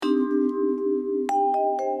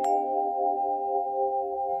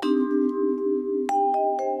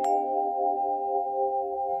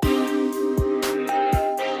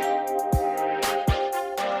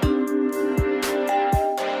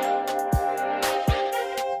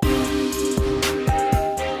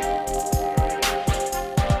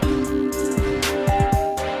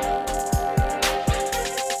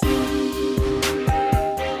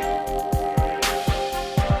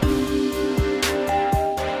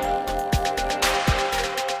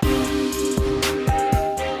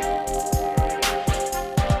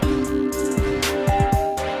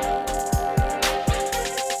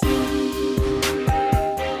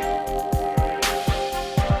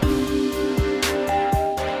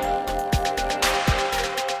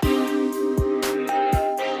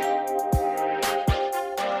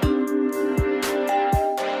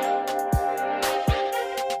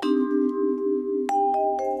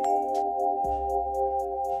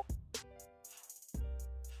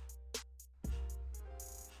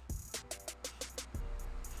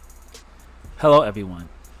Hello, everyone,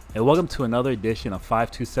 and welcome to another edition of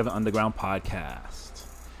 527 Underground Podcast,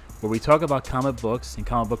 where we talk about comic books and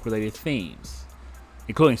comic book related themes,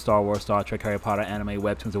 including Star Wars, Star Trek, Harry Potter, anime,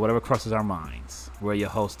 webtoons, or whatever crosses our minds. We're your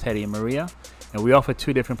hosts, Teddy and Maria, and we offer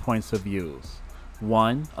two different points of views.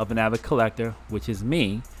 One of an avid collector, which is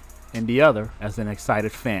me, and the other as an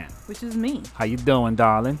excited fan, which is me. How you doing,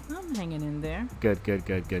 darling? I'm hanging in there. Good. Good.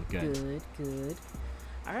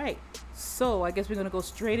 All right, so I guess we're gonna go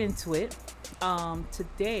straight into it.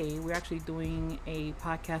 Today we're actually doing a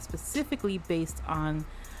podcast specifically based on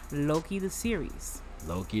Loki the series.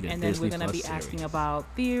 Loki, the and then Disney we're gonna be series. asking about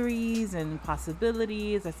theories and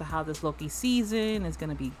possibilities as to how this Loki season is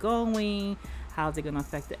gonna be going, how's it gonna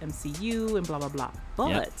affect the MCU, and blah blah blah.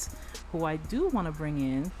 But who I do want to bring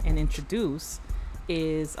in and introduce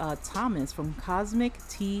is Thomas from Cosmic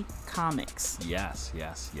T Comics. Yes.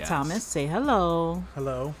 Thomas, say hello.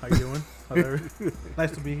 Hello, how you doing? Hello.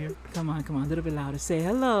 Nice to be here. Come on, a little bit louder. Say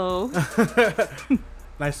hello.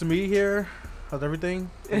 Nice to meet you here. How's everything?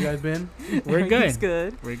 How you guys been? We're good. He's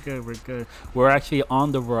good. We're good. We're actually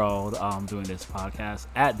on the road doing this podcast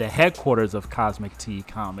at the headquarters of Cosmic T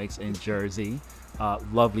Comics in Jersey.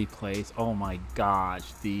 Lovely place. Oh my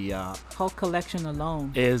gosh, the whole collection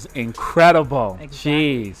alone is incredible.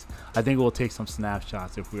 Exactly. Jeez, I think we'll take some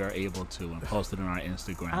snapshots if we are able to and post it on our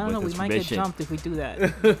Instagram. I don't know. We might get jumped if we do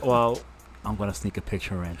that. Well, I'm gonna sneak a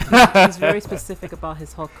picture in. He's very specific about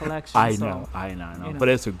his whole collection. I know. You know. But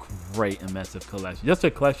it's a great, immersive collection. Just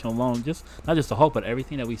the collection alone, just not just the whole, but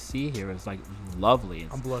everything that we see here is like lovely.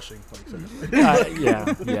 I'm blushing.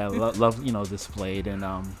 Love, displayed,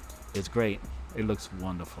 and it's great. It looks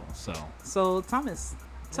wonderful. So Thomas,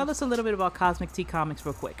 tell us a little bit about Cosmic T Comics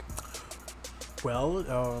real quick. Well,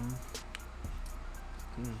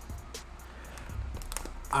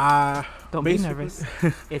 don't be nervous.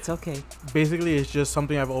 It's okay. Basically, it's just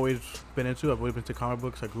something I've always been into. I've always been into comic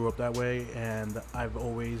books. I grew up that way, and I've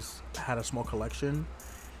always had a small collection.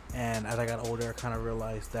 And as I got older, I kind of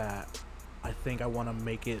realized that I think I want to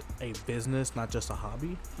make it a business, not just a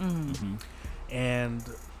hobby. Mm-hmm. And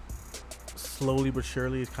slowly but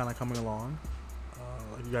surely, it's kind of coming along.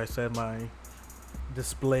 Like you guys said, my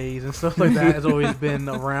displays and stuff like that has always been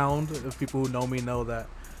around. If people who know me know that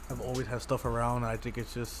I've always had stuff around. I think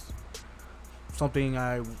it's just something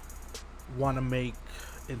I want to make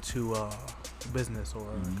into a business or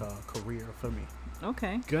like a career for me.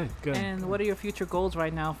 Okay. Good. And what are your future goals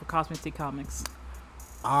right now for Cosmic T Comics?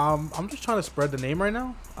 I'm just trying to spread the name right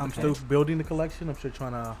now. I'm still building the collection. I'm still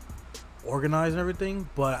trying to organize and everything,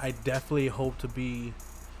 but I definitely hope to be.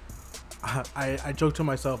 I joke to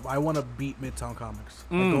myself, I want to beat Midtown Comics.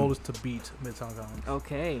 My goal is to beat Midtown Comics.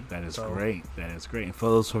 Okay. That is great. And for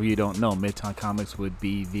those of you who don't know, Midtown Comics would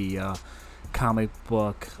be the comic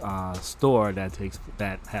book store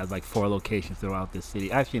that has like 4 locations throughout the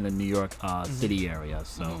city, actually in the New York city area.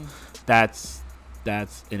 So that's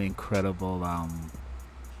an incredible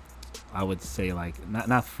I would say like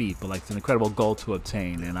not feat, but like it's an incredible goal to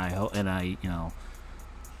obtain, and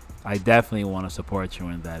I definitely want to support you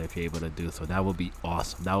in that if you're able to do so. That would be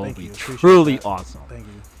awesome. That would be truly awesome. Thank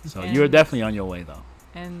you. So you're definitely on your way though.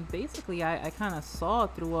 And basically, I kind of saw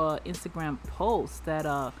through a Instagram post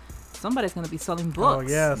that somebody's going to be selling books.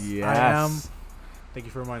 Oh yes, I am. Thank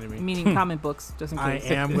you for reminding me. Meaning comic books, just in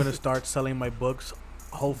case. I am going to start selling my books.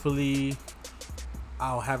 Hopefully,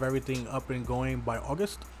 I'll have everything up and going by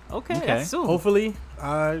August. Okay, that's soon. Hopefully,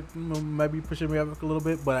 I might be pushing me up a little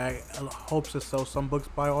bit, but I hope to sell some books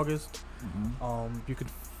by August. You can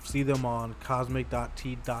see them on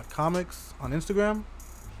cosmic.t.comics on Instagram.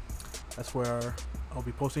 That's where I'll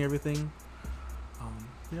be posting everything.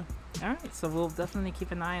 All right, so we'll definitely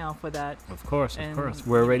keep an eye out for that. Of course.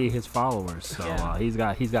 We're already his followers, so he's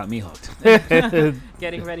got me hooked.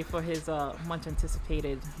 Getting ready for his much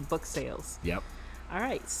anticipated book sales. Yep. All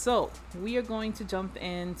right, so we are going to jump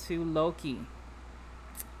into Loki.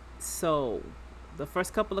 So the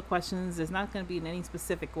first couple of questions is not going to be in any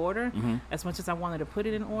specific order. As much as I wanted to put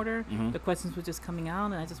it in order, the questions were just coming out,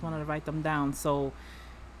 and I just wanted to write them down. So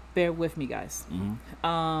bear with me, guys.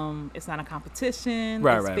 It's not a competition.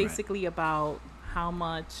 It's basically about how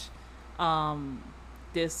much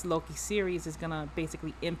this Loki series is going to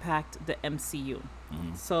basically impact the MCU.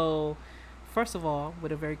 So first of all,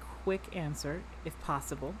 with a very quick answer, if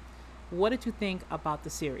possible, what did you think about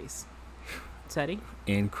the series? Teddy?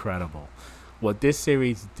 Incredible. What this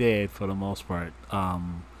series did, for the most part,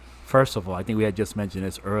 first of all, I think we had just mentioned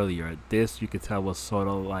this earlier. This, you could tell, was sort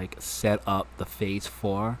of like set up the Phase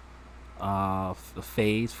 4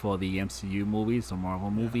 phase for the MCU movies, the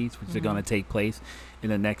Marvel movies, which are going to take place in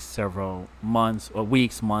the next several months or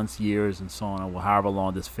weeks, months, years, and so on, or however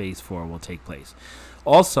long this phase 4 will take place.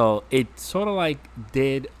 Also, it sort of like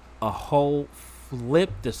did a whole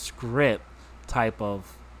flip the script type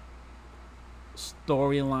of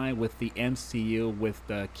storyline with the MCU, with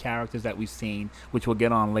the characters that we've seen, which we'll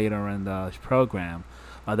get on later in the program,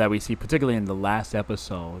 that we see particularly in the last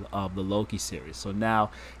episode of the Loki series. So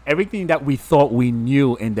now everything that we thought we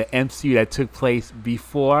knew in the MCU that took place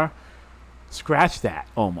before, scratch that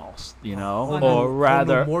almost, you know, or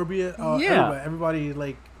rather Morbius, everybody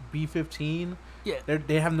like B-15,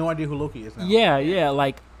 they have no idea who Loki is now. Yeah,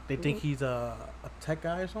 like they think he's a tech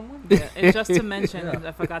guy or someone. Yeah, and just to mention,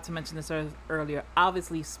 I forgot to mention this earlier.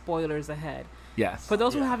 Obviously, spoilers ahead. Yes. For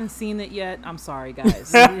those who haven't seen it yet, I'm sorry,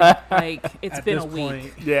 guys. Like it's At been a this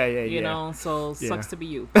week. point. You know, so sucks to be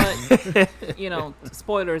you. But you know,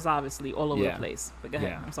 spoilers obviously all over the place. But go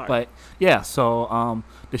ahead. I'm sorry. But so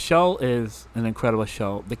the show is an incredible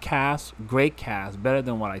show. The cast, great cast, better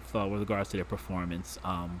than what I thought with regards to their performance.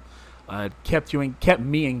 Kept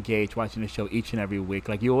me engaged watching the show each and every week.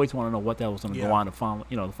 Like you always want to know what that was going to go on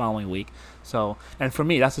the following week. So, and for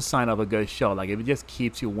me, that's a sign of a good show. Like if it just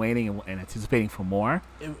keeps you waiting and anticipating for more.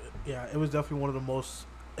 It was definitely one of the most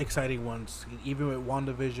exciting ones. Even with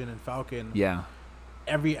WandaVision and Falcon. Yeah.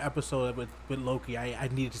 Every episode with Loki, I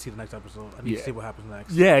needed to see the next episode. I need to see what happens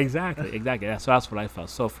next. Yeah, exactly. That's what I felt.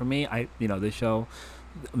 So for me, this show,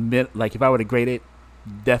 like if I were to grade it,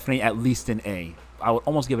 definitely at least an A. I would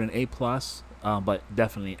almost give it an A+, but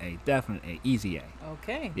definitely A, easy A.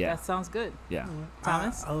 Okay, yeah. That sounds good. Yeah.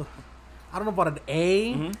 Thomas? I don't know about an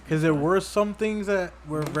A, because there were some things that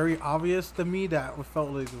were very obvious to me that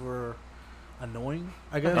felt like were annoying,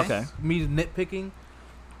 I guess. Okay. Me nitpicking.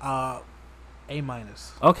 A-.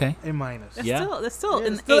 Okay. A-. That's still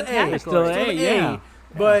an still A category. It's still A, yeah.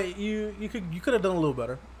 But you could have done a little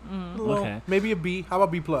better. Okay. Maybe a B. How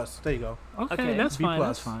about B+? There you go. Okay, that's B+. fine.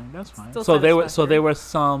 That's fine. Still So there were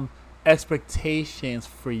some expectations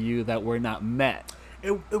for you that were not met.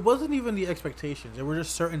 It wasn't even the expectations. There were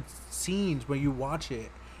just certain scenes when you watch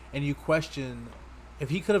it and you question if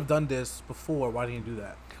he could have done this before, why didn't he do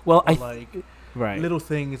that? Well, or little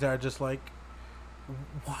things that are just like,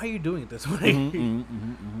 why are you doing it this way?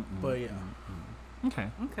 But yeah. Okay.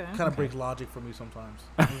 Kind of breaks logic for me sometimes.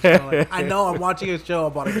 I know I'm watching a show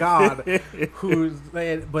about a god who's,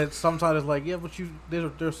 but sometimes it's like, but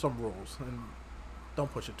there's some rules and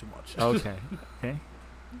don't push it too much. Okay.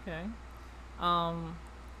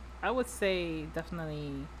 I would say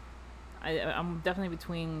definitely. I'm definitely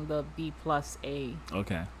between the B+ A.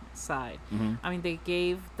 Okay. Side. I mean, they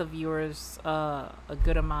gave the viewers a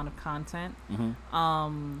good amount of content.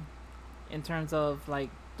 In terms of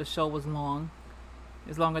like the show was long.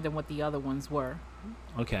 It's longer than what the other ones were.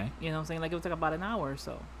 Okay. You know what I'm saying? Like it was like about an hour or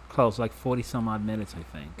so. Close, like 40 some odd minutes, I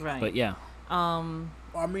think. Right. But yeah. I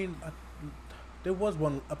mean, there was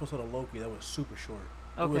one episode of Loki that was super short.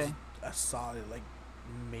 Okay. It was a solid, like,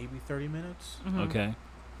 maybe 30 minutes. Okay.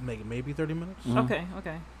 Maybe 30 minutes. Okay.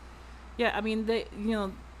 Yeah, I mean,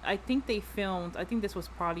 I think this was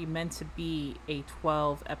probably meant to be a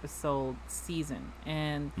 12-episode season.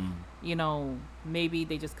 And, maybe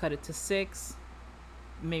they just cut it to 6.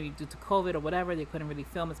 Maybe due to COVID or whatever, they couldn't really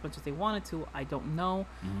film as much as they wanted to. I don't know.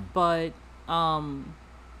 But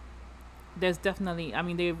there's definitely, I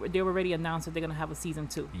mean, they already announced that they're going to have a season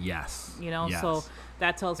 2. Yes. So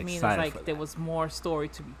that tells me it's like there was more story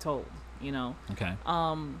to be told, Okay.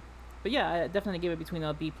 But yeah, I definitely give it between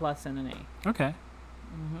a B+ and an A. Okay.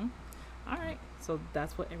 All right. So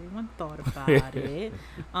that's what everyone thought about it.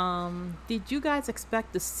 Did you guys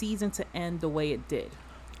expect the season to end the way it did?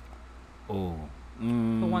 Oh.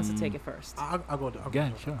 Who wants to take it first? I'll go.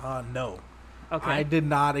 Yeah, sure. No. Okay. I did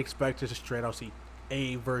not expect to straight out see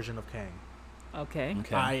a version of Kang. Okay.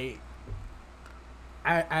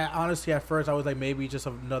 I honestly at first I was like maybe just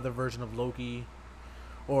another version of Loki,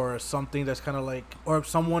 or something that's kind of like, or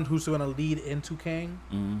someone who's going to lead into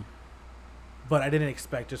Kang. But I didn't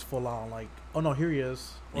expect just full on like, oh no, here he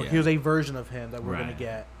is, or here's a version of him that we're going to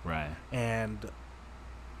get, and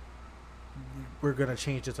we're going to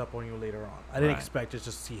change this up on you later on. I didn't expect to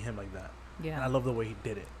just see him like that. Yeah. And I love the way he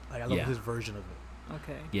did it. Like I love his version of it.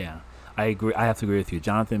 Okay. Yeah. I agree. I have to agree with you.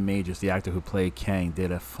 Jonathan Majors, the actor who played Kang,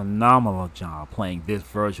 did a phenomenal job playing this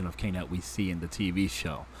version of Kang that we see in the TV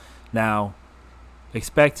show. Now,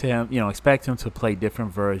 expect him to play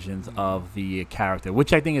different versions of the character,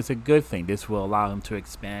 which I think is a good thing. This will allow him to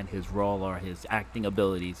expand his role or his acting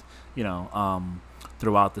abilities,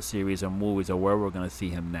 throughout the series or movies or where we're going to see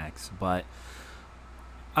him next. But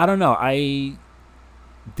I don't know.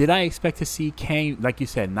 Did I expect to see Kang, like you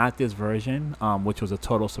said, not this version, which was a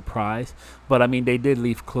total surprise? But I mean, they did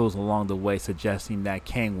leave clues along the way suggesting that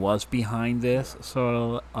Kang was behind this,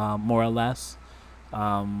 sort of, more or less.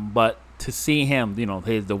 But to see him,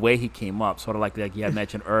 the way he came up, sort of like you had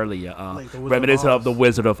mentioned earlier, Like the Wizard of reminiscent of the Oz.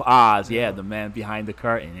 Wizard of Oz, Yeah. the man behind the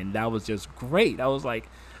curtain, and that was just great. I was like,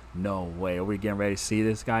 no way, are we getting ready to see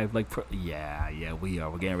this guy? Like, yeah, we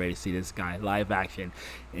are. We're getting ready to see this guy live action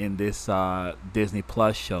in this Disney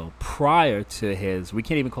Plus show. Prior to his, we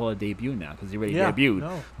can't even call it a debut now because he already debuted.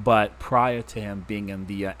 No. But prior to him being in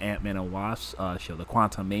the Ant-Man and Wasp show, the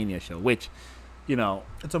Quantum Mania show, which,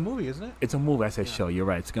 It's a movie, isn't it? it's a movie. I said Yeah. show. You're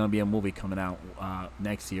right. It's going to be a movie coming out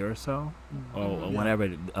next year or so, or Yeah. whenever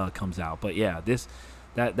it comes out. But yeah, that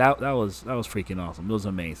was freaking awesome. It was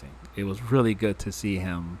amazing. It was really good to see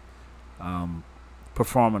him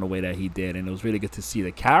perform in the way that he did, and it was really good to see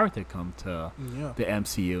the character come to Yeah. the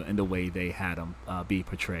MCU in the way they had him be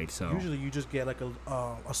portrayed. So Usually you just get like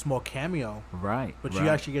a small cameo, right, but right. you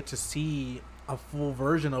actually get to see a full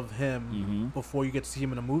version of him before you get to see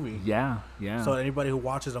him in a movie. yeah. So anybody who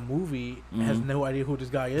watches a movie has Mhm. no idea who this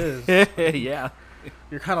guy is. yeah,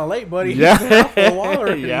 You're kind of late, buddy. Yeah. He's been out for a while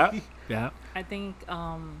already. yeah. I think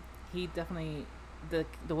he definitely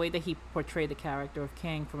the way that he portrayed the character of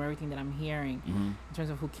Kang, from everything that I'm hearing in terms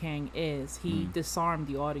of who Kang is, he disarmed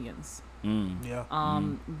the audience. Yeah.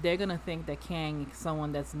 They're gonna think that Kang is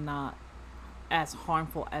someone that's not as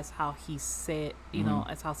harmful as how he said,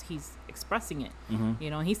 as how he's expressing it.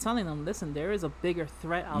 He's telling them, listen, there is a bigger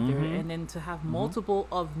threat out there, and then to have multiple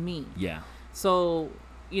of me. Yeah. So,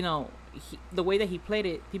 the way that he played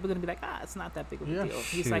it, people are gonna be like, it's not that big of a Yeah, deal.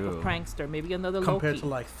 He's like a sure. prankster, maybe another Compared Loki. to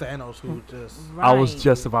like Thanos, who just I was Right.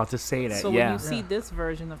 just about to say that. So yeah. when you see Yeah. this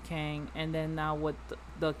version of Kang, and then now what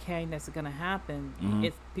the Kang that's gonna happen,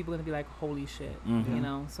 it's people gonna be like, holy shit,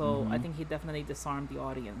 So I think he definitely disarmed the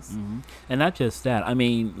audience. And not just that. I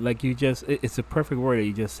mean, like it's a perfect word that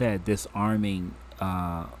you just said, disarming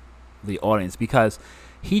the audience, because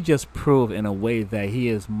he just proved in a way that he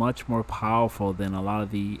is much more powerful than a lot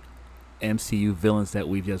of the MCU villains that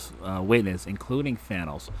we've just witnessed, including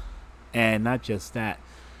Thanos. And not just that.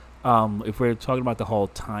 If we're talking about the whole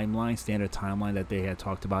standard timeline that they had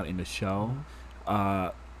talked about in the show,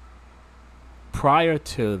 prior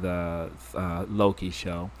to the Loki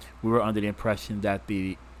show, we were under the impression that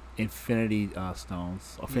the Infinity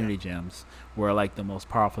Gems, were like the most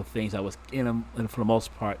powerful things that was for the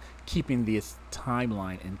most part keeping this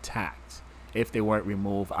timeline intact if they weren't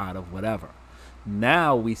removed out of whatever.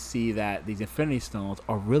 Now we see that these Infinity Stones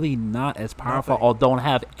are really not as powerful, Nothing. or don't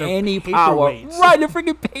have They're any power. paperweights. Right, they're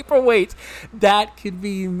freaking paperweights that could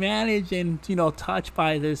be managed and touched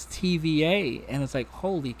by this TVA. And it's like,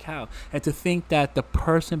 holy cow! And to think that the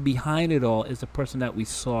person behind it all is the person that we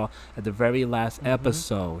saw at the very last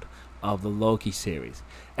episode of the Loki series,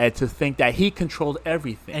 and to think that he controlled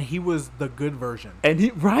everything. and he was the good version. And he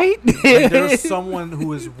right, And there's someone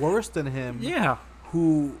who is worse than him, yeah.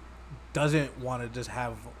 who doesn't want to just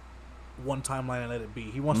have one timeline and let it be.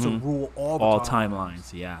 He wants to rule all the All timelines.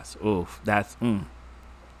 timelines, yes. Oof, that's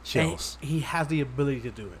chills. And he has the ability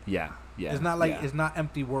to do it. Yeah. It's not like yeah. it's not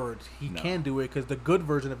empty words. He No. can do it because the good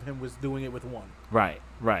version of him was doing it with one. Right.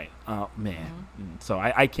 Oh man. So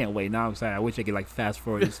I can't wait. Now I'm excited. I wish I could like fast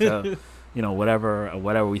forward this to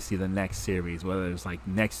whatever we see the next series, whether it's like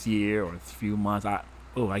next year or a few months. I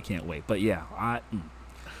can't wait. But yeah,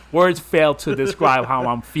 words fail to describe how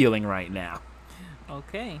I'm feeling right now.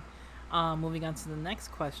 Okay. Moving on to the next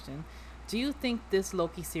question. Do you think this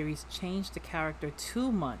Loki series changed the character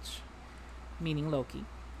too much, meaning Loki,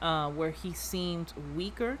 where he seemed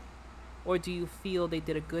weaker? Or do you feel they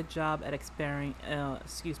did a good job at expanding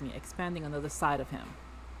another side of him?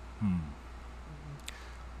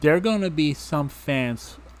 There are going to be some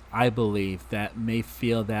fans, I believe, that may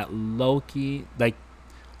feel that Loki's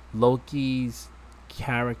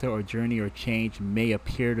character or journey or change may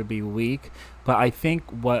appear to be weak, but I think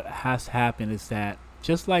what has happened is that,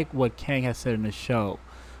 just like what Kang has said in the show,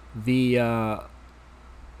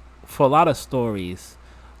 for a lot of stories,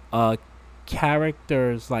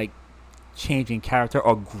 characters like changing character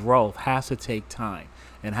or growth has to take time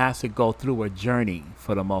and has to go through a journey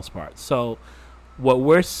for the most part. So what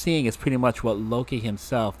we're seeing is pretty much what Loki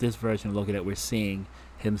himself, this version of Loki that we're seeing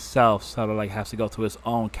himself, sort of like has to go through his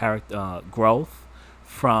own character growth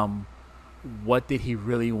from what did he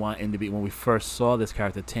really want in to be when we first saw this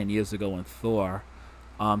character 10 years ago in Thor,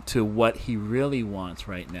 to what he really wants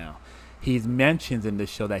right now. He mentions in this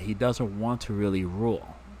show that he doesn't want to really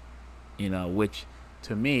rule, which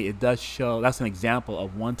to me it does show. That's an example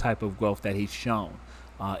of one type of growth that he's shown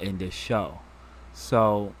in this show.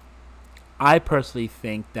 So I personally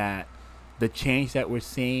think that the change that we're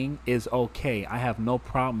seeing is okay. I have no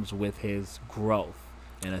problems with his growth,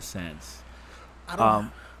 in a sense. I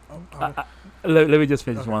don't. Let me just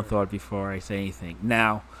finish Okay. one thought before I say anything.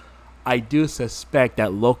 Now, I do suspect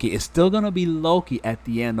that Loki is still going to be Loki at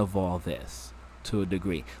the end of all this, to a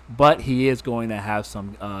degree. But he is going to have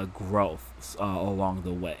some growth along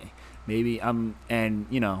the way. Maybe, and,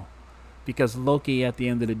 you know, because Loki at the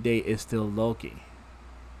end of the day is still Loki,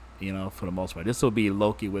 you know, for the most part. This will be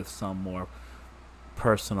Loki with some more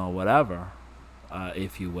personal whatever,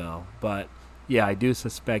 if you will. But yeah, I do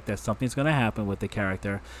suspect that something's going to happen with the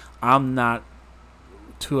character. I'm not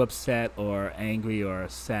too upset or angry or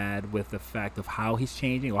sad with the fact of how he's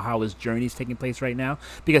changing or how his journey is taking place right now,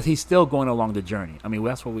 because he's still going along the journey. I mean,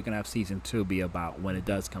 that's what we're going to have season 2 be about when it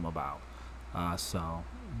does come about.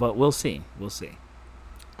 But we'll see. We'll see.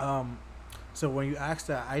 So when you asked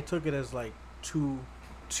that, I took it as like two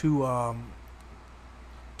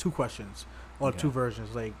questions or Okay. two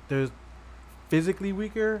versions. Like there's physically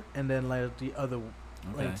weaker, and then like the other.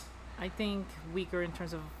 Okay. Like, I think weaker in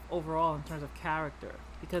terms of overall, in terms of character,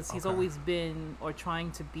 because he's Okay. always been or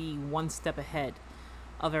trying to be one step ahead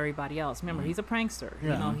of everybody else. Remember, he's a prankster.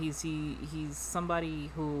 Yeah. You know, he's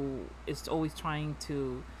somebody who is always trying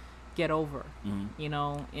to get over. Mm-hmm. You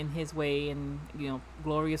know, in his way and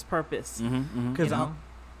glorious purpose. Mm-hmm. Mm-hmm. 'Cause You know?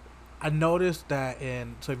 I noticed that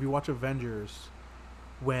so if you watch Avengers,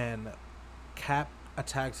 when Cap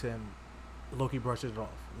attacks him, Loki brushes it off.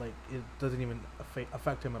 Like it doesn't even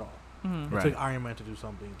affect him at all. Mhm. It Right. took Iron Man to do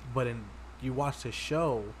something. But you watch the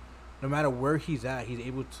show, no matter where he's at, he's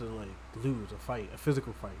able to like lose a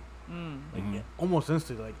physical fight. Like Mhm. almost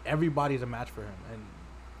instantly. Like everybody's a match for him, and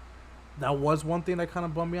that was one thing that kind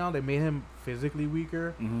of bummed me out. They made him physically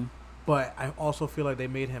weaker, Mm-hmm. but I also feel like they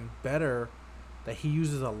made him better. That he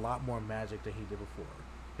uses a lot more magic than he did before.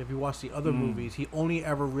 If you watch the other movies, he only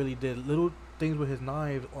ever really did little things with his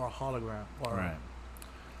knives or a hologram or Right.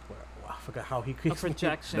 I forgot how he A could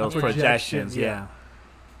projection. Those yeah. projections, yeah. yeah.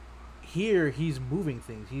 Here he's moving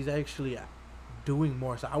things. He's actually doing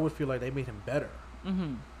more. So I would feel like they made him better.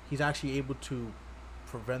 Mhm. He's actually able to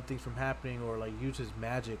prevent things from happening or like use his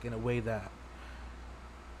magic in a way that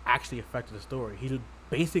actually affected the story. He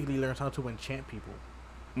basically learns how to enchant people,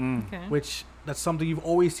 Mm. Okay. which that's something you've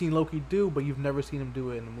always seen Loki do, but you've never seen him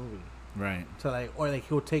do it in a movie. Right. So like, or like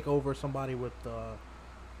he'll take over somebody with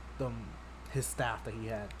his staff that he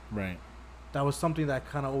had. Right. That was something that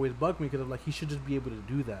kind of always bugged me because I'm like, he should just be able to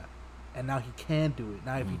do that, and now he can do it.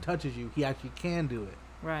 Now if he Mm. touches you, he actually can do it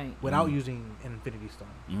Right. without Mm. using an Infinity Stone.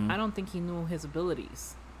 Mm-hmm. I don't think he knew his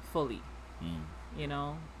abilities fully.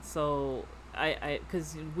 Mm. So I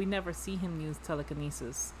because we never see him use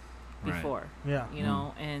telekinesis Right. before. Yeah.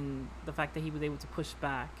 And the fact that he was able to push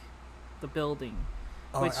back the building,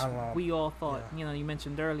 Oh, which I don't know. we all thought, Yeah. you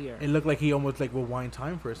mentioned earlier. It looked like he almost like rewind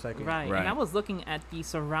time for a second. Right. Right. And I was looking at the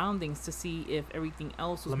surroundings to see if everything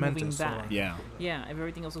else was moving Lamentus, back. or- Yeah. Yeah, if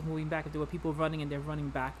everything else was moving back, if there were people running and they're running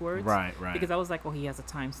backwards. Right. Right. Because I was like, oh, he has a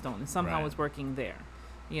time stone, and somehow Right. it's working there.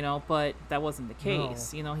 But that wasn't the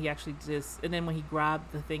case. No. He actually just, and then when he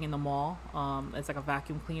grabbed the thing in the mall, it's like a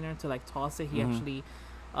vacuum cleaner to like toss it. He Mhm. actually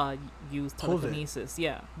used Pulls it. telekinesis.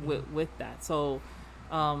 Yeah, with that. So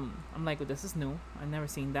I'm like, well, this is new. I've never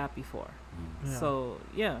seen that before. Mm. Yeah. So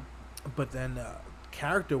yeah, But then,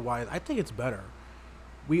 character-wise, I think it's better.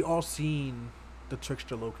 We all seen the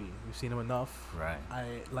trickster Loki. We've seen him enough. Right.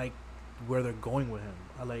 I like where they're going with him.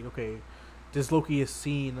 I like, okay, this Loki has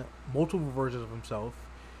seen multiple versions of himself.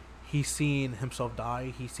 He's seen himself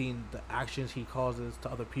die. He's seen the actions he causes to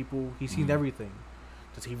other people. He's seen Mhm. everything.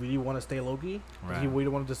 Does he really want to stay Loki? Does he Right. really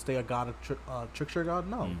want to stay a god, trickster god?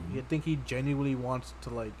 No. Mhm. I think he genuinely wants to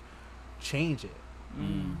like change it.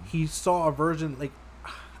 Mm. He saw a version like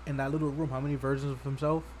in that little room. How many versions of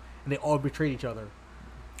himself? And they all betrayed each other.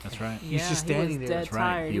 That's right. He's yeah, just he standing was there. dead That's right.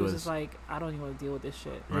 tired. He He was was- just like, I don't even want to deal with this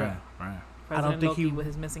shit. Right. Yeah. Right. President think Loki he- with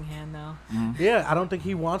his missing hand now. Mm. Yeah, I don't think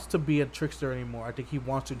he wants to be a trickster anymore. I think he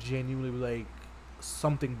wants to genuinely be like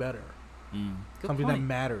something better, Mm. Good something point. that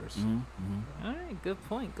matters. Mm. Mm. All right, good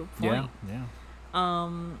point. Good Yeah. point.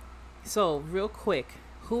 Yeah. So real quick,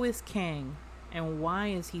 who is Kang, and why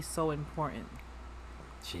is he so important?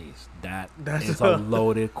 Jeez, that That's is a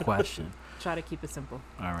loaded question. Try to keep it simple.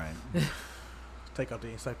 All right. Take out the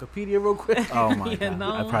encyclopedia real quick. Oh my You god.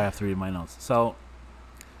 know? I probably have to read my notes. So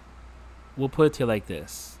we'll put it to you like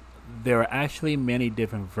this. There are actually many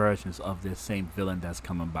different versions of this same villain that's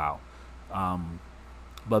come about.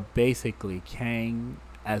 But basically Kang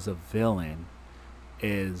as a villain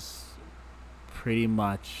is pretty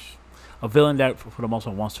much a villain that for the most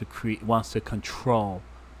part wants to control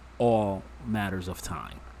all matters of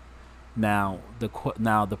time. Now the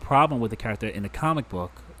problem with the character in the comic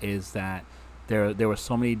book is that there were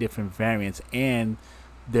so many different variants, and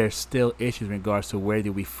there's still issues in regards to where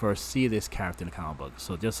did we first see this character in the comic book.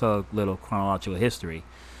 So just a little chronological history.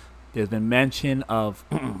 There's been mention of,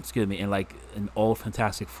 excuse me, in like an old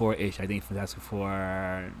Fantastic Four issue, I think Fantastic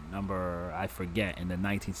Four number, I forget, in the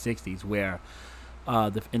 1960s, where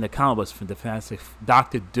in the comic books,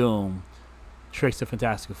 Doctor Doom tricks the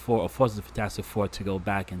Fantastic Four, or forces the Fantastic Four to go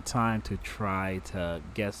back in time to try to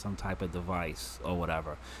get some type of device or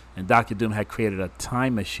whatever. And Doctor Doom had created a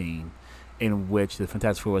time machine in which the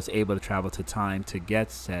Fantastic Four was able to travel to time to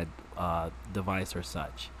get said device or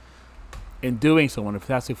such. In doing so, when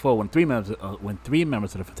three members of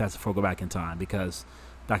the Fantastic Four go back in time, because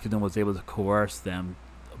Doctor Doom was able to coerce them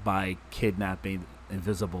by kidnapping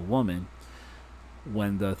Invisible Woman,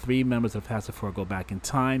 when the three members of Fantastic Four go back in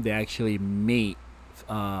time, they actually meet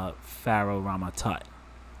Pharaoh Ramatut.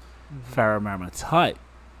 Pharaoh Ramatut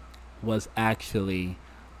was actually,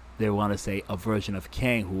 they want to say, a version of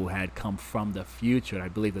Kang who had come from the future, I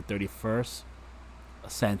believe the 31st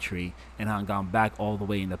century, and had gone back all the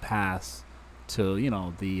way in the past to,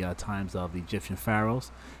 the times of the Egyptian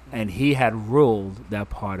pharaohs, and he had ruled that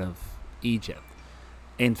part of Egypt.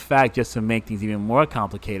 In fact, just to make things even more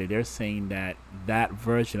complicated, they're saying that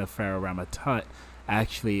version of Pharaoh Ramatut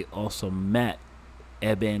actually also met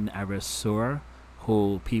Ibn Arisur,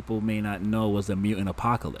 who people may not know was a mutant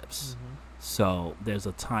Apocalypse. So there's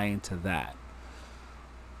a tie into that.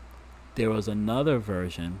 There was another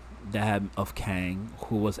version of Kang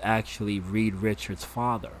who was actually Reed Richards'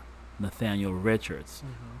 father, Nathaniel Richards,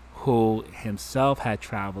 who himself had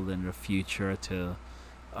traveled in the future to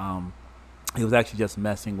he was actually just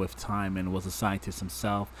messing with time and was a scientist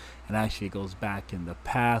himself, and actually goes back in the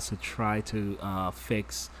past to try to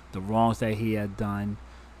fix the wrongs that he had done.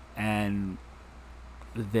 And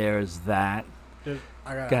there's that.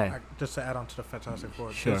 Just to add on to the Fantastic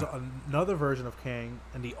Four, Sure. there's another version of Kang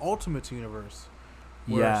in the Ultimates universe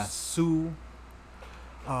where Sue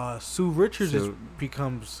Richards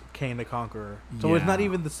becomes Kang the Conqueror. So it's not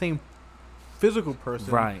even the same physical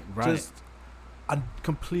person. Right. Just a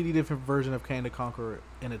completely different version of Kang the Conqueror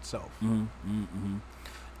in itself.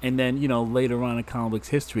 And then, later on in comic books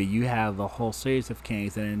history, you have a whole series of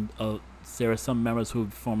Kangs, and there are some members who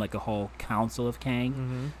form like a whole council of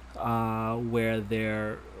Kang, where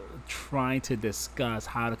they're trying to discuss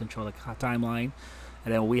how to control the timeline.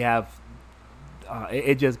 And then we have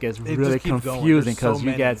it just gets really confusing because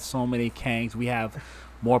you get so many Kangs. We have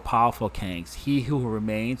more powerful Kangs. He Who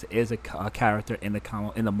Remains is a character in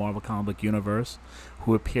the Marvel comic book universe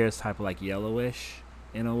who appears type of like yellowish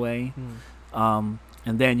in a way. And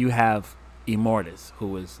then you have Immortus,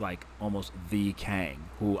 who is like almost the Kang,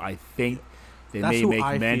 who I think they may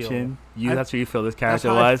make mention. That's what you feel this character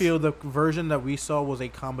was? I feel the version that we saw was a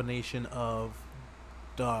combination of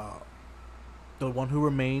the One Who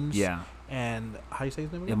Remains. Yeah. And how you say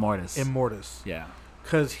his name again? Immortus. Yeah.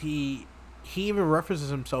 Because he even references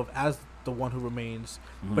himself as the One Who Remains,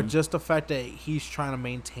 but just the fact that he's trying to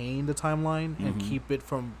maintain the timeline and keep it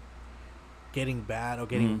from getting bad or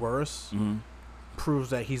getting worse proves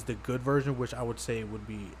that he's the good version, which I would say would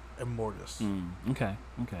be Immortus. Okay.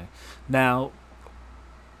 Now,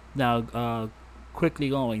 quickly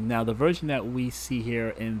going. Now, the version that we see here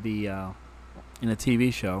in the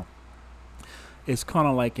TV show is kind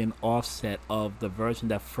of like an offset of the version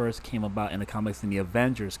that first came about in the comics, in the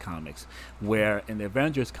Avengers comics, where in the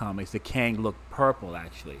Avengers comics the Kang looked purple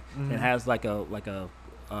actually. It has like a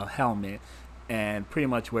helmet, and pretty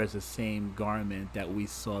much wears the same garment that we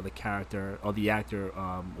saw the character or the actor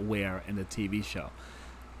wear in the TV show.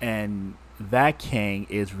 And that Kang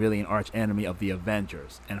is really an arch enemy of the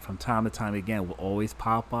Avengers, and from time to time again will always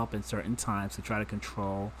pop up in certain times to try to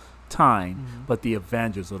control time, but the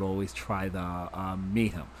Avengers would always try to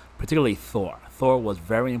meet him, particularly Thor. Thor was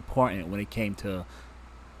very important when it came to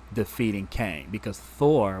defeating Kang, because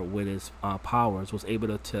Thor, with his powers, was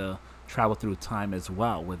able to travel through time as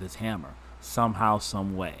well with his hammer, somehow,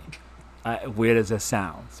 some way. Weird as it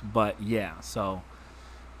sounds, but yeah, so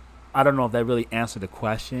I don't know if that really answered the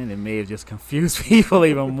question. It may have just confused people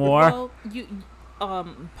even more. Well,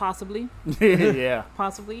 possibly. Yeah.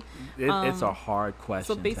 Possibly. It's a hard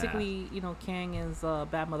question. So basically, Kang is a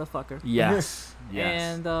bad motherfucker. Yes.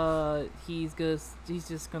 And he's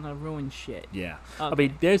just gonna ruin shit. Yeah. Okay. I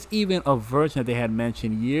mean, there's even a version that they had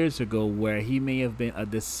mentioned years ago where he may have been a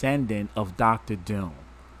descendant of Doctor Doom,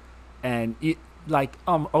 and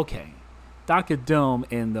okay. Doctor Doom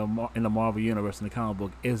in the Marvel universe, in the comic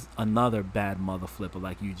book, is another bad mother flipper,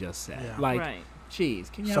 like you just said. Yeah. Right.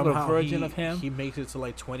 Jeez, can you Somehow have a version of him? He makes it to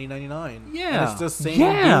like 2099. Yeah. And it's the same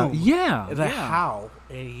Yeah. dude. Yeah. It's like, yeah. how?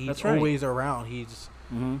 And he's That's right. always around. He's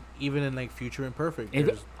Mm-hmm. even in like Future Imperfect. If,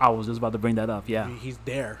 there's- I was just about to bring that up. Yeah. He's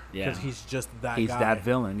there. Yeah. Because he's just that He's guy. that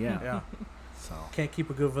villain. Yeah. Yeah. So Can't keep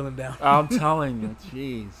a good villain down. I'm telling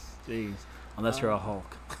you, jeez. Unless you're a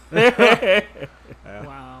Hulk.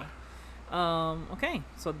 Wow. Okay,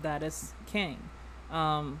 so that is Kang.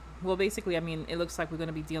 Well, basically, I mean, it looks like we're going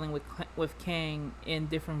to be dealing with Kang in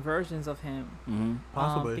different versions of him. Mm-hmm.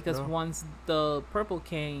 Possibly. Because yeah. once the purple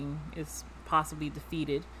Kang is possibly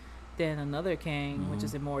defeated, then another Kang, which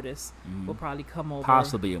is Immortus, will probably come over.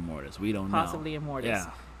 Possibly Immortus. We don't know. Possibly Immortus.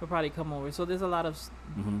 Yeah. Will probably come over. So there's a lot of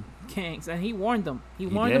Mm-hmm. Kangs, and he warned them. He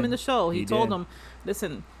warned did. them in the show. He told did. them,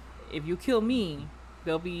 "Listen, if you kill me,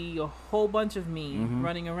 there'll be a whole bunch of me Mhm.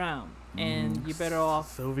 running around, and you're better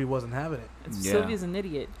off." Sylvie wasn't having it. Yeah. Sylvie's an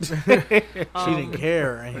idiot. She didn't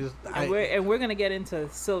care. And he's, And we're gonna get into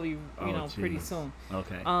Sylvie, pretty jeez. soon.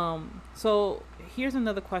 Okay. So here's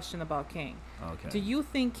another question about Kang. Okay. Do you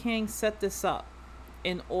think Kang set this up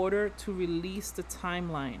in order to release the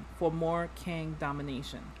timeline for more Kang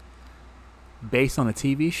domination? Based on a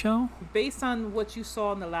TV show? Based on what you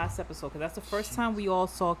saw in the last episode, because that's the first time we all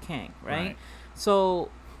saw Kang, right? Right. So,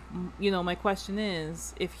 my question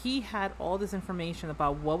is, if he had all this information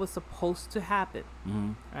about what was supposed to happen,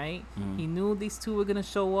 Mm-hmm. right? Mhm. He knew these two were going to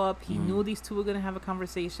show up. He knew these two were going to have a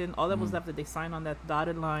conversation. All that was Mhm. left that they signed on that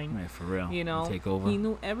dotted line. Right, for real. You know, Take over. he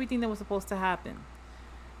knew everything that was supposed to happen.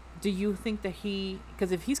 Do you think that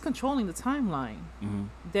because if he's controlling the timeline, Mm-hmm.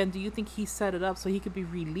 then do you think he set it up so he could be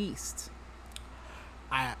released?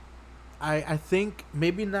 I think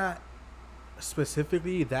maybe not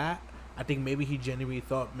specifically that. I think maybe he genuinely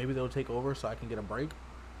thought maybe they'll take over so I can get a break.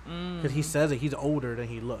 Because he says that he's older than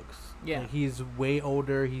he looks. Yeah. Like, he's way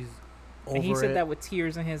older. He's over And he said it. that with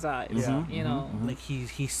tears in his eyes. Yeah. You know. Like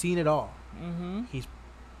he's seen it all. Mm-hmm.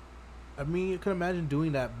 I mean, you can imagine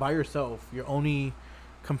doing that by yourself. Your only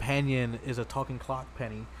companion is a talking clock,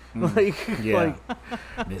 Penny. Mm. Like, Yeah.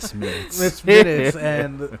 Miss Minutes. Miss Minutes,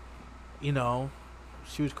 and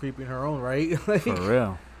she was creeping her own, right? Like, For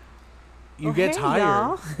real. you get hey,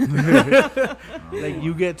 tired. y'all. Like,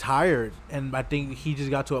 you get tired, and I think he just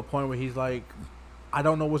got to a point where he's like, I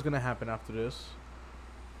don't know what's gonna happen after this.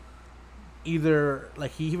 Either,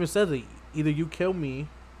 like, he even says it, either you kill me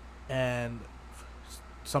and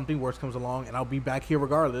something worse comes along and I'll be back here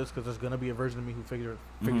regardless because there's gonna be a version of me who figures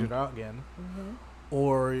it out again,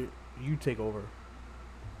 or you take over.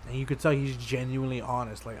 And you could tell he's genuinely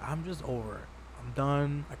honest. Like, I'm just over it. I'm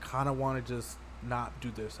done. I kind of want to just not do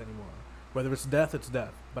this anymore. Whether it's death, it's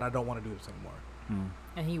death. But I don't want to do this anymore. Mm.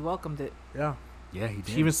 And he welcomed it. Yeah. Yeah, he did.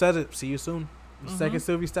 She even says it. See you soon. The second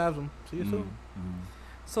Sylvie stabs him. See you soon. Mm.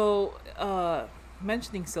 So,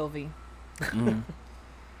 mentioning Sylvie. Mm.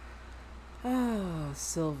 Oh,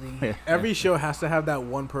 Sylvie. Every show has to have that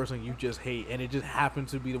one person you just hate, and it just happens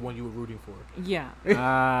to be the one you were rooting for. Yeah.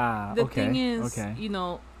 Ah, The okay. thing is, okay.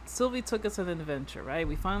 Sylvie took us on an adventure, right?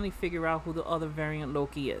 We finally figure out who the other variant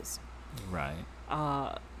Loki is. Right.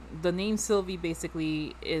 The name Sylvie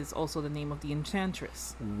basically is also the name of the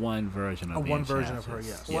Enchantress. One version of the One version of her,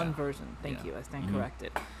 Enchantress. yes. One version. Thank Yeah. you. I stand Mhm.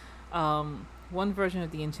 corrected. One version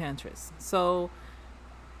of the Enchantress. So,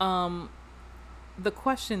 the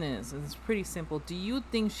question is, and it's pretty simple. Do you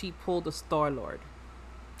think she pulled a Star-Lord?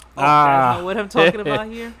 You guys know what I'm talking about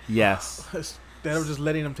here? Yes. Instead of just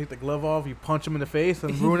letting him take the glove off, you punch him in the face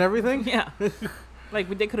and ruin everything. Yeah. Like,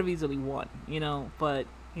 they could have easily won, but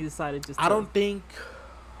he decided just I to. don't think.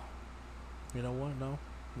 You know what? No.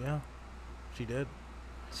 Yeah. She did.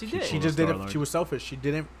 She She did. She Pulled just a did it. Star-Lord. She was selfish. She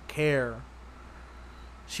didn't care.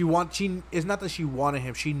 It's not that she wanted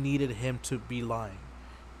him. She needed him to be lying,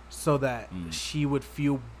 so that she would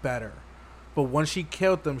feel better. But once she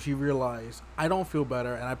killed them, she realized I don't feel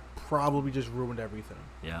better, and I probably just ruined everything.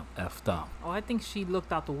 Yeah. Effed up. Oh, I think she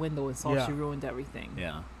looked out the window and saw Yeah. she ruined everything.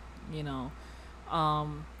 Yeah.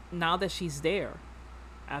 Now that she's there,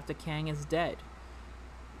 after Kang is dead,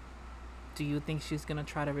 do you think she's gonna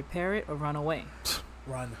try to repair it or run away?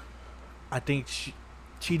 Run. I think she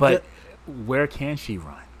But did. where can she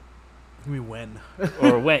run? I mean, when?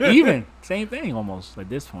 Or when? Even same thing almost at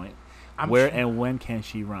this point. I'm Where sure- and when can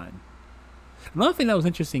she run? Another thing that was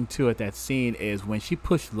interesting too at that scene is when she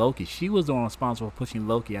pushed Loki. She was the one responsible for pushing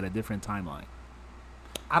Loki at a different timeline.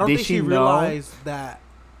 I don't Did think she she know? realized that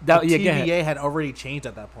That, the yeah, go ahead. TVA had already changed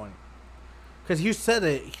at that point. Because you said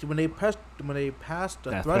it when they passed the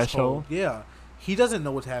That threshold. threshold? Yeah, he doesn't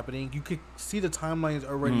know what's happening. You could see the timelines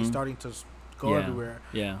already Mhm. starting to go Yeah. everywhere.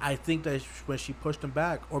 Yeah. I think that when she pushed him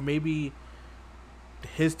back, or maybe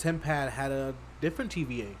his TemPad had a different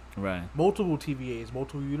TVA, Right. multiple TVAs,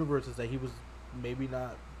 multiple universes that he was maybe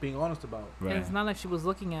not being honest about. Right. And it's not like she was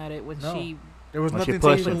looking at it when No. she. There was When she nothing to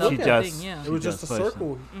pushed even it, look she at. just. Yeah. It was she just a pushed it.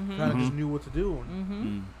 circle. Mhm. Kind of just Mhm. knew what to do. And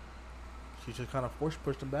Mm-hmm. she just kind of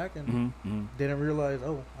pushed him back and Mm-hmm. didn't realize,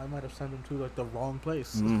 oh, I might have sent him to like the wrong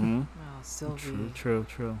place. Mm-hmm. Oh, Sylvie.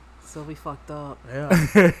 True. Sylvie fucked up. Yeah.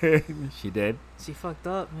 She did. She fucked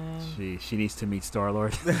up, man. She needs to meet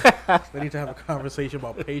Star-Lord. They need to have a conversation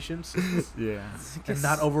about patience Yeah. and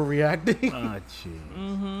not overreacting. Oh, jeez.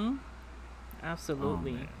 Mm-hmm. Oh,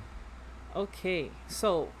 Absolutely. man. Okay,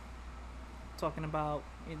 so talking about,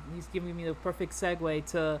 he's giving me the perfect segue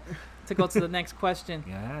to go to the next question.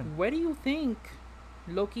 Yeah. Where do you think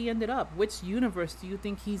Loki ended up? Which universe do you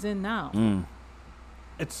think he's in now?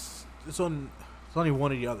 It's only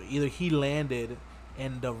one or the other. Either he landed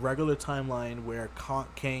in the regular timeline where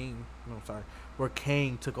where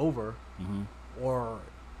Kang took over, Mm-hmm. or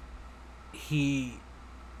he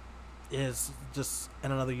is just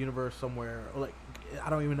in another universe somewhere. Or like, I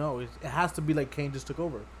don't even know. It has to be like Kang just took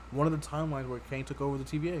over. One of the timelines where Kang took over the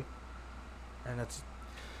TVA, and that's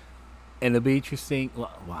And it'll be interesting.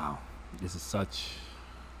 Wow, this is such.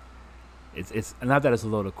 It's not that it's a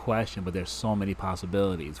loaded question, but there's so many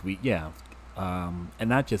possibilities. And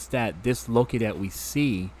not just that. This Loki that we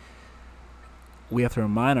see, we have to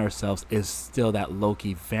remind ourselves is still that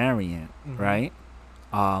Loki variant, right?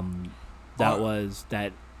 That was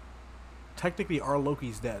that. technically our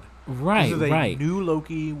Loki's dead. Right, This is a right. new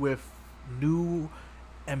Loki with new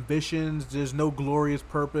ambitions. There's no glorious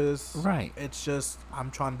purpose. Right. It's just I'm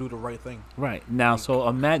trying to do the right thing. Right. Now, so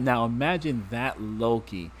imagine that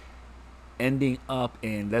Loki ending up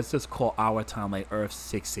in, let's just call our timeline Earth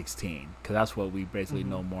 616, because that's what we basically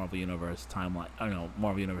know Marvel Universe timeline. I don't know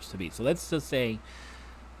Marvel Universe to be. So let's just say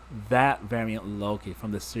that variant Loki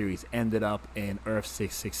from the series ended up in Earth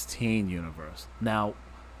 616 universe. Now,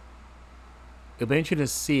 it'll be interesting to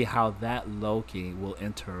see how that Loki will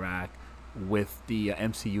interact with the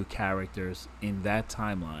MCU characters in that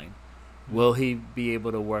timeline. Will he be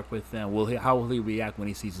able to work with them? How will he react when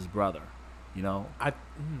he sees his brother? You know,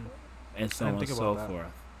 and so on and think so about that.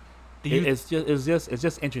 forth. Do you It's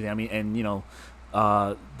just interesting. I mean, and you know,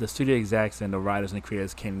 the studio execs and the writers and the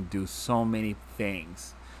creators can do so many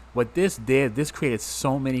things. What this did, this created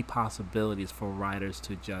so many possibilities for writers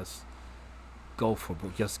to just go for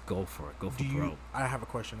it, go broke. I have a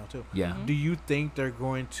question now too. Yeah. Mhm. Do you think they're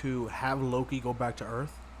going to have Loki go back to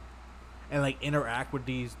Earth and like interact with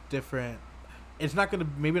these different? It's not gonna,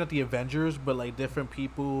 maybe not the Avengers, but like different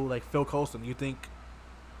people, like Phil Coulson. You think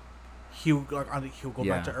he'll go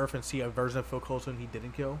Yeah. back to Earth and see a version of Phil Coulson he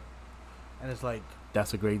didn't kill? And it's like,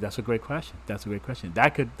 That's a great question.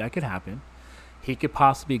 That could happen. He could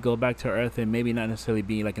possibly go back to Earth and maybe not necessarily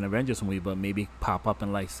be like an Avengers movie, but maybe pop up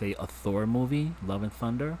in like say a Thor movie, Love and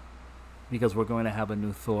Thunder, because we're going to have a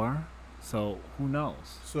new Thor. So who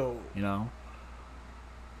knows? so You know?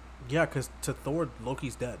 yeah, because to Thor,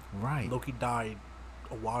 Loki's dead. Right. Loki died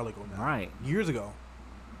a while ago now. Right. Years ago.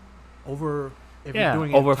 Over. If Yeah. you're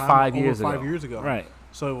doing it Over in time, 5 over years ago. 5 years ago. Right.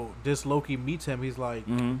 So this Loki meets him. He's like,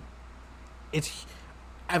 Mm-hmm. it's.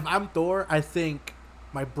 If I'm Thor, I think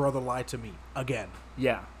my brother lied to me again.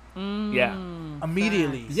 Yeah. Mm, Yeah.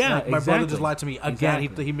 Immediately. facts. Yeah, Like, my brother just exactly. lied to me again.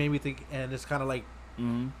 Exactly. He made me think, and it's kind of like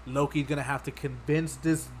Mm-hmm. Loki's gonna have to convince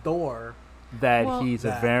this Thor. That Well, he's a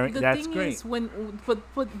that- very. The That's thing great. is,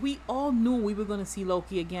 but we all knew we were gonna see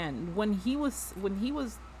Loki again when he was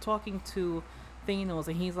talking to Thanos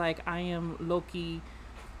and he's like, "I am Loki,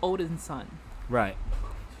 Odin's son," Right.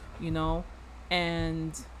 you know,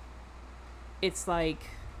 and it's like,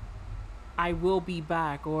 "I will be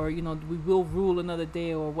back," or you know, "We will rule another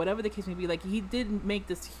day," or whatever the case may be. Like he did make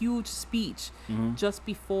this huge speech Mm-hmm. just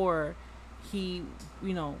before he,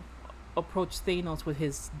 you know, approached Thanos with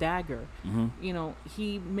his dagger. Mm-hmm. You know,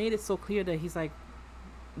 he made it so clear that he's like,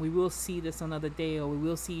 we will see this another day, or we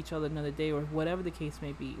will see each other another day, or whatever the case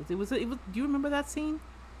may be. It was. Do you remember that scene?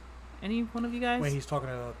 Any one of you guys? When he's talking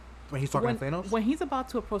to Thanos. When he's about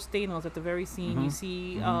to approach Thanos at the very scene, you Mhm.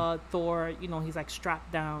 see Mhm. Thor. You know, he's like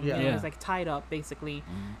strapped down. Yeah. You know, Yeah. he's like tied up basically.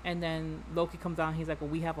 Mm-hmm. And then Loki comes down. He's like, well,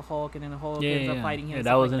 we have a Hulk, and then the Hulk Yeah, ends yeah, up fighting him. yeah. and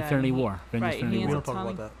That stuff was like Infinity and he- War. Avengers right, Infinity he we War. don't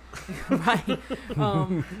ends talk up about that.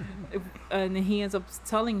 right. And he ends up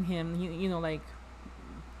telling him, you know, like,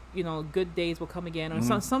 you know, good days will come again, or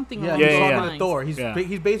Mhm. something Yeah, along he's those talking lines. to Thor. He's Yeah.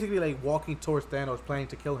 he's basically like walking towards Thanos, planning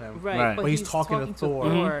to kill him. Right, Right. but But he's he's talking to Thor.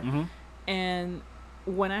 Thor. Mm-hmm. And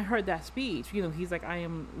when I heard that speech, you know, he's like, I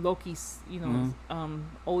am Loki's, you know, Mhm.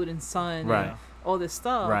 Odin's son, Right. and all this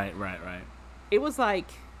stuff. Right. It was like,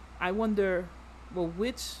 I wonder, well,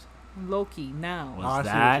 which Loki now Was I see what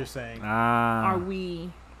that? you're saying. are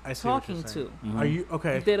we I see what you're talking saying. to? Mhm. Are you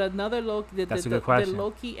okay? Did another Loki? That's a good Did question.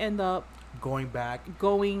 Loki end up Going back,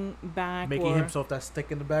 going back, making or himself that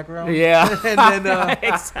stick in the background, Yeah. and then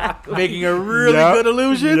exactly making a really Yep. good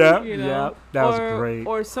illusion. Yep. You know, Yep. That was or, great.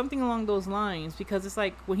 or something along those lines? Because it's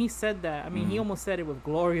like when he said that, I mean, he Mhm. almost said it with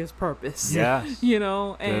glorious purpose. Yes. You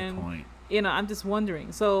know, Good and point. I'm just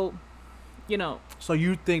wondering. So, So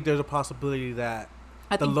you think there's a possibility that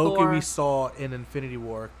I the think Loki Thor, we saw in Infinity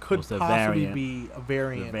War could Was the possibly variant. be a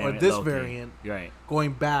variant, The or variant this Loki. variant Right.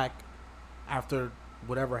 going back after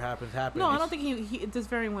whatever happens. No, I don't think he this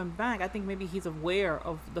variant went back. I think maybe he's aware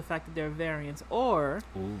of the fact that there are variants, or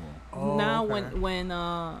Ooh. Oh, now okay.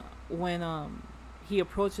 when he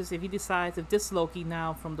approaches, if he decides, if this Loki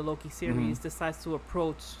now from the Loki series Mhm. decides to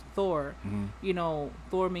approach Thor, Mhm.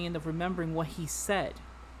 Thor may end up remembering what he said,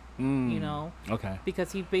 Mm. Okay.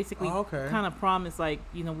 because he basically Oh, okay. kind of promised, like,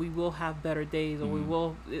 we will have better days, or we Mhm.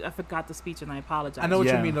 will. I forgot the speech and I apologize. I know what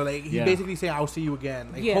Yeah. you mean though. Like he's Yeah. basically saying, "I'll see you again."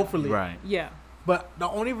 Like Yeah. hopefully, Right. Yeah. But the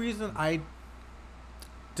only reason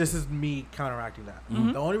this is me counteracting that.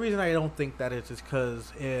 Mhm. The only reason I don't think that is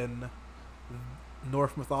because in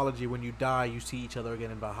Norse mythology, when you die, you see each other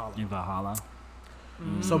again in Valhalla. In Valhalla.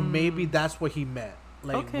 So maybe that's what he meant.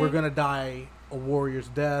 Like Okay. we're gonna die a warrior's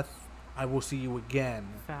death. I will see you again.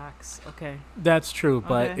 Facts. Okay. That's true,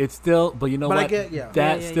 but Okay. it's still. But you know But I what? get- yeah.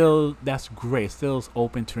 That's Yeah, yeah, still that's great. Still is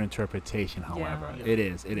open to interpretation. However, Yeah. it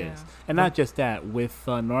is. It is, Yeah. and not just that. With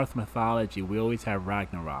Norse mythology, we always have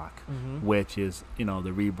Ragnarok, Mm-hmm. which is the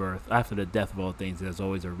rebirth after the death of all things. There's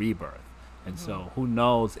always a rebirth, and Mhm. so who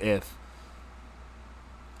knows if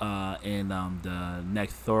in the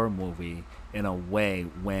next Thor movie, in a way,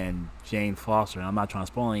 when Jane Foster, and I'm not trying to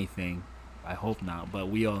spoil anything, I hope not, but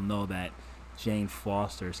we all know that Jane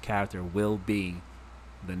Foster's character will be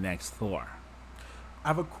the next Thor. I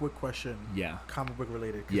have a quick question, Yeah. comic book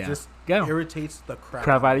related. 'Cause Yeah. This Go. irritates the crap.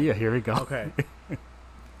 Crap out of you. Here we go. Okay.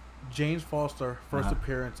 James Foster first Uh-huh.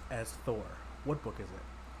 appearance as Thor. What book is it?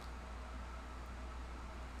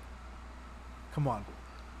 Come on.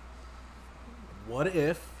 What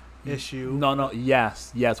if issue? No.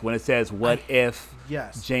 Yes. When it says, "What if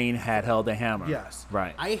Yes. Jane had held the hammer?" Yes.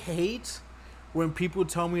 Right. I hate when people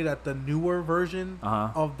tell me that the newer version Uh-huh.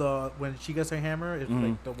 of the when she gets her hammer is Mhm.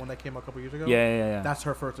 like the one that came out a couple years ago. Yeah. That's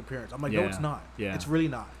her first appearance. I'm like, no, Yeah. it's not. Yeah. It's really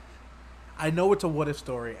not. I know it's a what if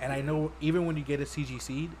story, and I know even when you get a CG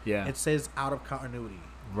seed, Yeah. it says out of continuity.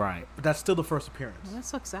 Right. But that's still the first appearance. Well, that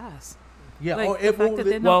sucks ass. Yeah. Like, oh, the it fact won't. that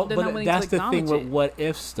they're not- Well, they're not but willing that's to the thing with acknowledge it. what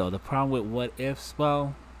ifs, though. The problem with what ifs,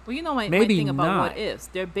 well, Well, my Maybe thing about not. what ifs,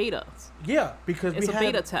 they're betas. Yeah, because It's we a had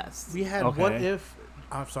beta test. we had Okay. what if.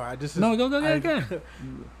 I'm sorry. I just no, go I- again.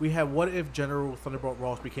 We had what if General Thunderbolt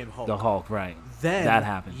Ross became Hulk. The Hulk, right? Then That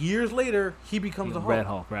happened. years later, he becomes the Hulk. Red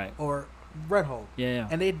Hulk, right? Or Red Hulk. Yeah.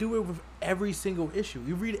 And they do it with every single issue.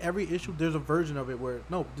 You read every issue, there's a version of it where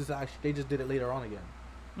they just did it later on again.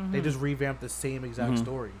 Mm-hmm. They just revamped the same exact Mhm.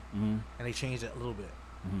 story Mm-hmm. and they changed it a little bit.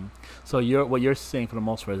 Mm-hmm. So what you're saying for the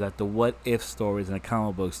most part is that the what if stories in the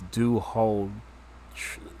comic books do hold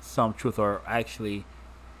some truth, or actually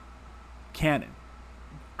canon.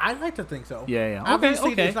 I like to think so. Yeah.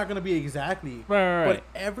 Obviously, Okay. it's not going to be exactly. Right. But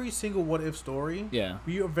every single what if story, Yeah.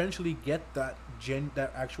 you eventually get that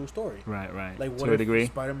actual story. Right. Like, what to a if degree.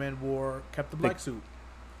 Spider-Man kept the black suit,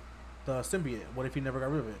 the symbiote? What if he never got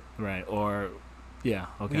rid of it? Right. Or, yeah.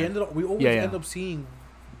 Okay. We always Yeah. end up seeing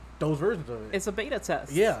those versions of it. It's a beta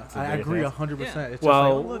test. Yeah, It's a I beta agree test. 100%. It's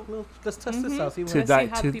Well- just like, oh, look, let's test this Mhm. out. See what To Let's di- see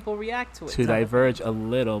how to- people react to it. to diverge a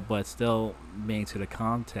little, but still being to the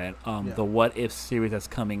content. Yeah. The What If series that's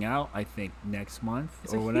coming out, I think next month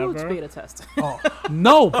It's or a whatever. huge beta test. Oh,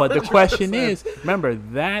 No, but the question is, remember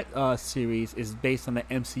that series is based on the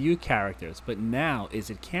MCU characters, but now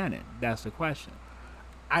is it canon? That's the question.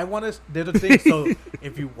 I want to. There's a thing. So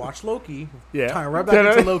if you watch Loki, Yeah. tying right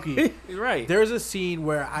back into Loki, Right. there's a scene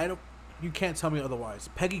where you can't tell me otherwise.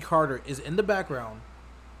 Peggy Carter is in the background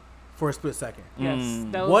for a split second. Yes,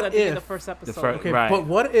 Mm. that was What I think in the if first episode. fir- Okay, Right. but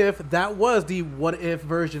what if that was the what if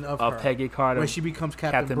version of her, Peggy Carter, where she becomes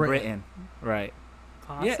Captain, Britain. Right.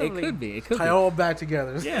 Possibly. Yeah, it could be. It could Tie be. it all back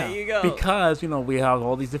together. Yeah. There you go. Because we have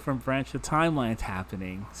all these different branch of timelines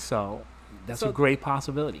happening, so that's So a great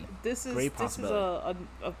possibility. This is Great this is a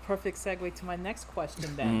perfect segue to my next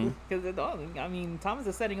question then, because I mean Thomas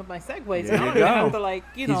is setting up my segues. There and I don't you even go. have to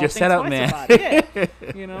He's think your setup twice man. about it.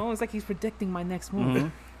 Yeah. It's like he's predicting my next move.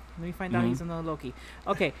 Mhm. Let me find out he's another Loki.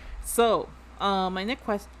 Okay, so my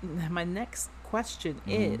next question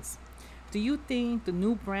Mhm. is: do you think the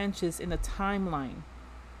new branches in the timeline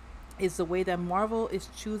is the way that Marvel is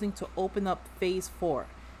choosing to open up Phase 4,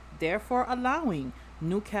 therefore allowing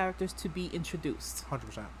new characters to be introduced.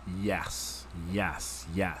 100%. Yes.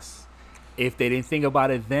 If they didn't think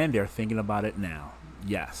about it then, they're thinking about it now.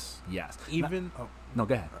 Yes. No,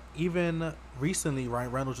 go ahead. Even recently,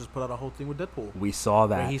 Ryan Reynolds just put out a whole thing with Deadpool. We saw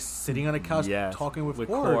that. Where he's sitting on a couch talking with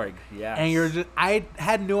Korg. Yes. And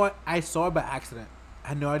I saw it by accident. I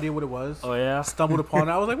had no idea what it was. Oh, yeah? I stumbled upon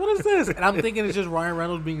it. I was like, what is this? And I'm thinking it's just Ryan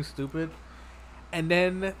Reynolds being stupid. And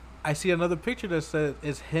then I see another picture that says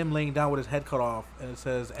it's him laying down with his head cut off, and it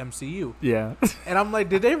says MCU. Yeah. And I'm like,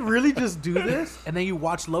 did they really just do this? And then you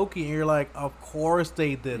watch Loki, and you're like, of course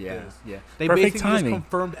they did this. Yeah. They Perfect basically timing. just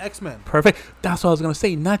confirmed X-Men. Perfect. That's what I was going to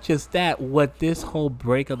say. Not just that, what this whole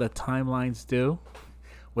break of the timelines do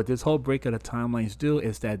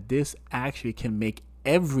is that this actually can make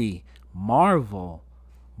every Marvel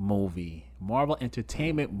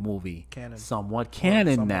entertainment movie somewhat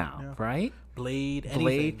canon now, right? Blade,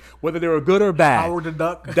 anything. Whether they were good or bad. Howard the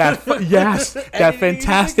Duck. That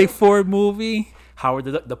Fantastic Four movie. Howard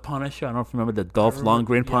the Punisher. I don't remember the Dolph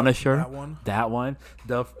Lundgren Punisher. That one.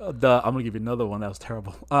 The I'm gonna give you another one that was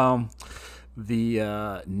terrible.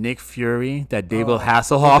 The Nick Fury that David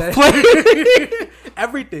Hasselhoff played.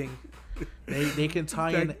 Everything. They can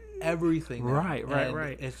tie in everything.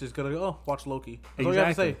 Right. It's just gonna go, watch Loki. That's all you have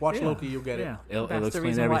to say. Watch Loki, you'll get it. It'll That's the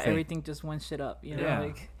reason why everything just went shit up. You know,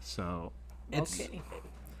 yeah. So it's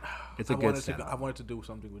a good setup. I wanted to do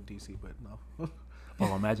something with DC, but no.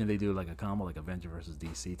 Well, imagine they do like a combo, like Avenger versus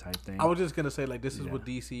DC type thing. I was just gonna say, like, this is what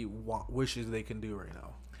DC wishes they can do right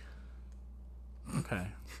now. Okay.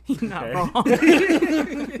 You're not wrong.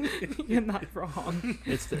 You're not wrong.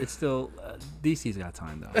 It's still DC's got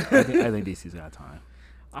time though. I think DC's got time.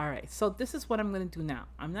 All right. So this is what I'm going to do now.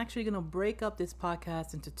 I'm actually going to break up this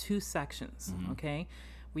podcast into 2 sections. Mm-hmm. Okay.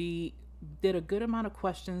 We did a good amount of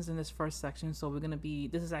questions in this first section, so we're going to be.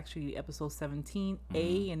 This is actually episode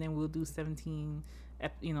 17A, and then we'll do 17.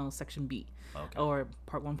 Section B, or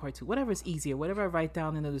part 1, part 2, whatever is easier, whatever I write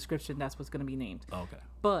down in the description, that's what's going to be named. Okay.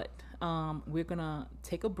 But we're going to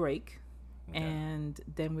take a break, and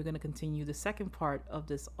then we're going to continue the second part of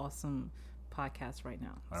this awesome podcast right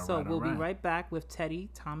now. We'll be right back with Teddy,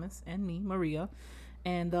 Thomas, and me, Maria,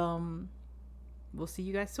 and we'll see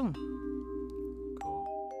you guys soon.